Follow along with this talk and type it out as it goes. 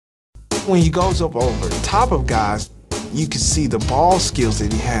When he goes up over the top of guys, you can see the ball skills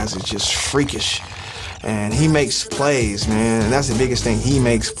that he has is just freakish. And he makes plays, man. And that's the biggest thing. He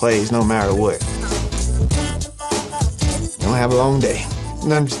makes plays no matter what. Don't have a long day.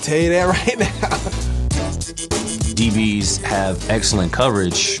 I'm just tell you that right now. DBs have excellent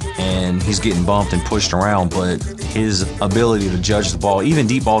coverage, and he's getting bumped and pushed around, but his ability to judge the ball, even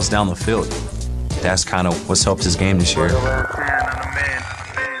deep balls down the field, that's kind of what's helped his game this year.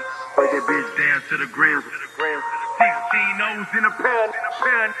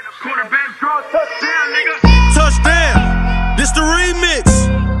 Touchdown, this the remix.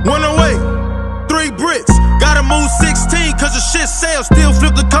 108, 3 bricks. Gotta move 16 cause the shit sells. Still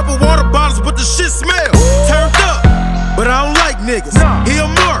flipped a couple water bottles but the shit smells. Turned up, but I don't like niggas. He a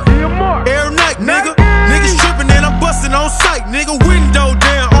mark, air night nigga. Niggas tripping and I'm busting on sight nigga. Window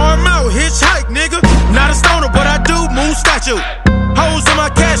down, arm out, hitchhike nigga. Not a stoner but I do move statue. Hoes on my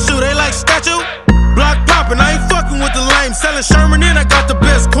cashew, they like statue. Block poppin', I ain't fucking with the lame. Selling Sherman and I got the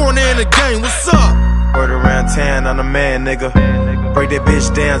best corner in the game. What's up? Word around town, I'm the man, nigga. Break that bitch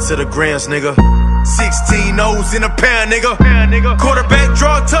down to the grams, nigga. 16 O's in a pound, nigga. Quarterback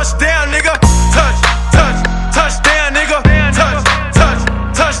draw, touchdown, nigga. Touchdown, nigga.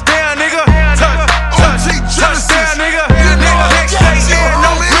 Touchdown, nigga. Touchdown, nigga. Next day, yeah,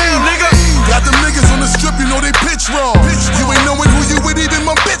 no ground, nigga. Got them niggas on the strip, you know they pitch wrong. You ain't knowing who you with, even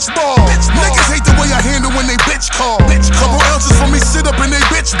my bitch ball. Niggas hate the way I handle when they bitch call. Couple ounces for me, sit up in they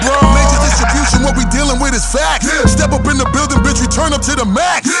bitch bro. Major distribution, what we dealing with is facts. Step up in the building, bitch, we turn up to the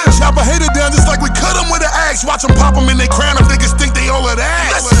max. Chop a hater down just like we cut them with an axe. Watch them pop them in they crown, them niggas think they all of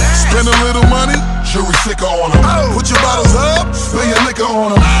that. Spend a little money, sure we sicker on them. Put your bottles up, spill your liquor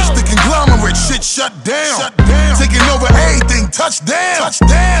on them. Stick conglomerate, shit shut down. Taking over everything, touchdown.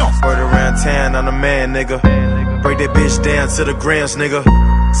 Word around town, I'm the man, nigga. Break that bitch down to the grams, nigga.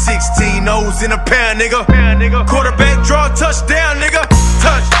 16 O's in a pound, nigga. Quarterback draw, touchdown, nigga.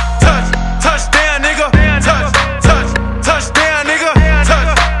 Touchdown, nigga. Touchdown, nigga.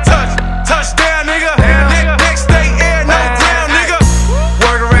 Touchdown, nigga. Next day, air, no ground, nigga.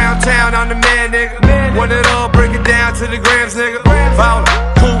 Word around town, I'm the man, nigga. Want it all, break it down to the grams, nigga. About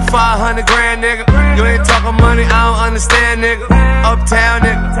cool 500 grand, nigga. You ain't talking money, I don't understand, nigga. Uptown,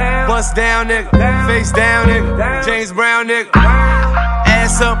 nigga. Bust down, nigga. Face down, nigga. James Brown, nigga.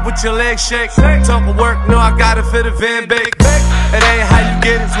 Ass up with your legs shake. Talk of work, no, I got it for the Van Beek. It ain't how you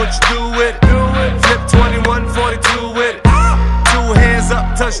get it, it's what you do with it. Flip 21, 42 with it. 2 hands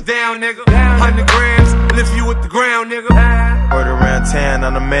up, touchdown, nigga. 100 grams, lift you with the ground, nigga. Word around town,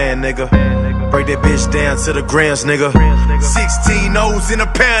 I'm the man, nigga. Break that bitch down to the grams, nigga. 16 O's in a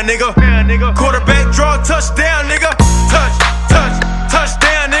pound, nigga. Quarterback draw, touchdown, nigga.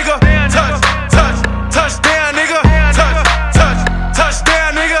 Touchdown, nigga. Touchdown, nigga.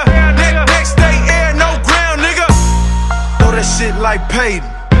 Touchdown, nigga. Next day, air, no ground, nigga. Throw that shit like Peyton.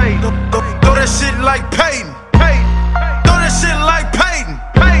 Throw that shit like Peyton. Throw that shit like Peyton.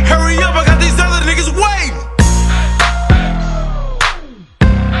 Hurry up, I got these other niggas waiting.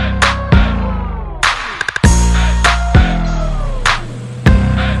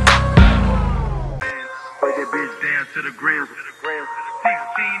 Break that bitch down to the grams.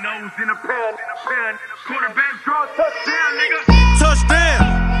 16 O's in a pound. Quarterback draw, touchdown, nigga.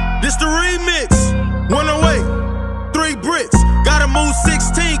 Touchdown, this the remix. 108, 3 bricks. Gotta move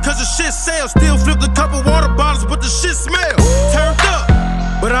 16 cause the shit sells. Still flipped a couple water bottles but the shit smells. Turned up,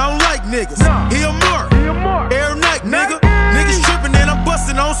 but I don't like niggas. He a mark, air night nigga. Niggas tripping and I'm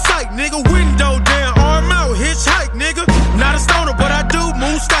busting on sight nigga. Window down, arm out, hitchhike nigga. Not a stoner but I do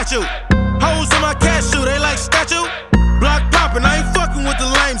move statue. Hoes on my cashew, they like statue. Block poppin', I ain't fucking with the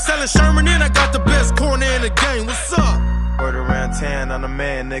lame. Selling Sherman and I got the best corner in the game. What's up? Word around town, I'm the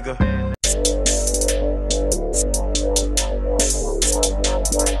man, nigga.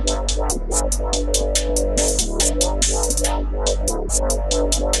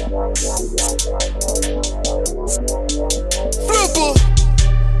 Flipper,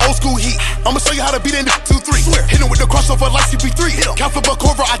 old school heat. I'ma show you how to beat in the 2-3. Hit him with the crossover like CP3. Count for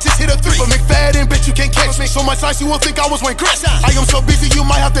Buckova, I just hit a 3. But McFadden, bitch, you can't catch me. So much ice, you won't think I was Wayne Chris. I am so busy, you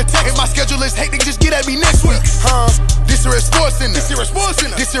might have to text. And my schedule is hectic, just get at me next week. This year is Sports Center. This year is Sports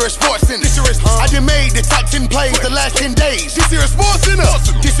Center. This year is Sports Center. This year is I done made the top 10 plays the last 10 days. This year is Sports Center.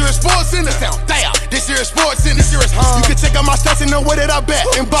 This year is Sports Center. This This here is Sports Center. This here is You can check out my stats and know where that I bet.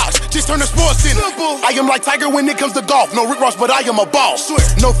 In box, just turn to Sports Center. I am like Tiger when it comes to golf. No Rick Ross, but I am a boss.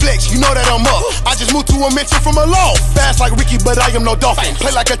 No flex, you know that I'm up. I just moved to a mention from a loft. Fast like Ricky, but I am no dolphin.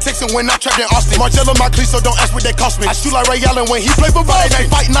 Play like a Texan when I'm trapped in Austin. Marcello my cleats, so don't ask what they cost me. I shoot like Ray Allen when he play for Friday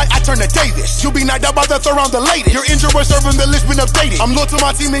night. Fight night, I turn to Davis. You'll be knocked out by the third round the latest. Your injured boy serving the list been updated. I'm loyal to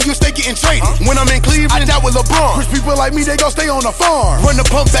my team and you stay getting traded. When I'm in Cleveland, I doubt with LeBron. Rich people like me, they gon' stay on the farm. Run the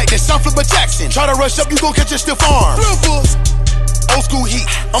pump back, then Sean Flipper Jackson. Try to rush up, you gon' catch a stiff arm. Old school heat,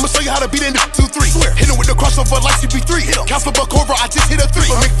 I'ma show you how to beat it in 2-3. Hit him with the crossover like CP3. Count for Cobra, I just hit a 3.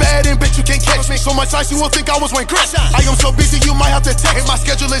 McFadden, bet you can't catch me. So much ice, you won't think I was Wayne Chris. I am so busy, you might have to text. My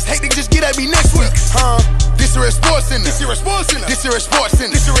schedule is hectic, just get at me next week. This here is Sports Center. This here is Sports Center. This here is Sports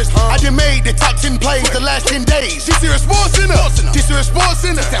Center. This here is I done made the top 10 plays the last 10 days. This here is Sports Center. This here is Sports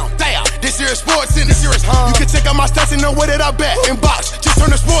Center. This here is Sports Center. This here is You can check out my stats and know where that I bet. In box, just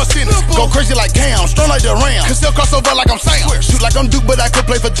turn to Sports Center. Go crazy like Cam, strong like the Ram. Can still cross over like I'm Sam. Shoot like I'm Duke, but I could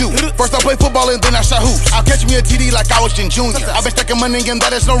play for Duke. First I played football and then I shot hoops. I'll catch me a TD like I was in junior. I've been stacking money and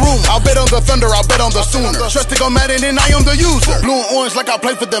that is no room. I'll bet on the Thunder, I'll bet on the Sooner. Trust to go Madden and I am the user. Blue and orange like I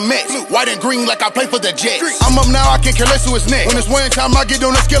play for the Mets. White and green like I play for the Jets. I'm up now, I can care less who is next. When it's winning time, I get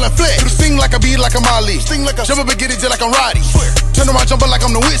on the scale and flex. Sting like a beat like I'm Ali. Sting like a jump up and get it just like I'm Roddy. Turn around jumping like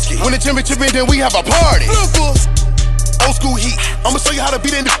I'm the whiskey. When the championship in, then we have a party. Old school heat, I'ma show you how to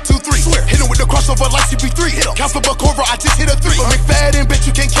beat it in 2-3. Hit him with the crossover like CP3. Count for Cobra, I just hit a 3. McFadden, bet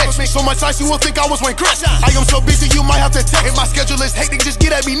you can't catch me. So much ice, you won't think I was Wayne Chris. I am so busy, you might have to text. My schedule is hectic, just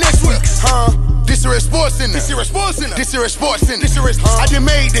get at me next week. This here is Sports Center. This here is Sports Center. This here is Sports Center. This here is I done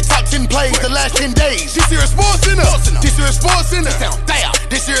made the top 10 plays the last 10 days. This here is Sports Center. This here is Sports Center.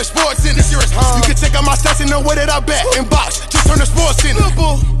 This here is Sports Center. This here is You can check out my stats and know where that I bet. In box, just turn to Sports Center.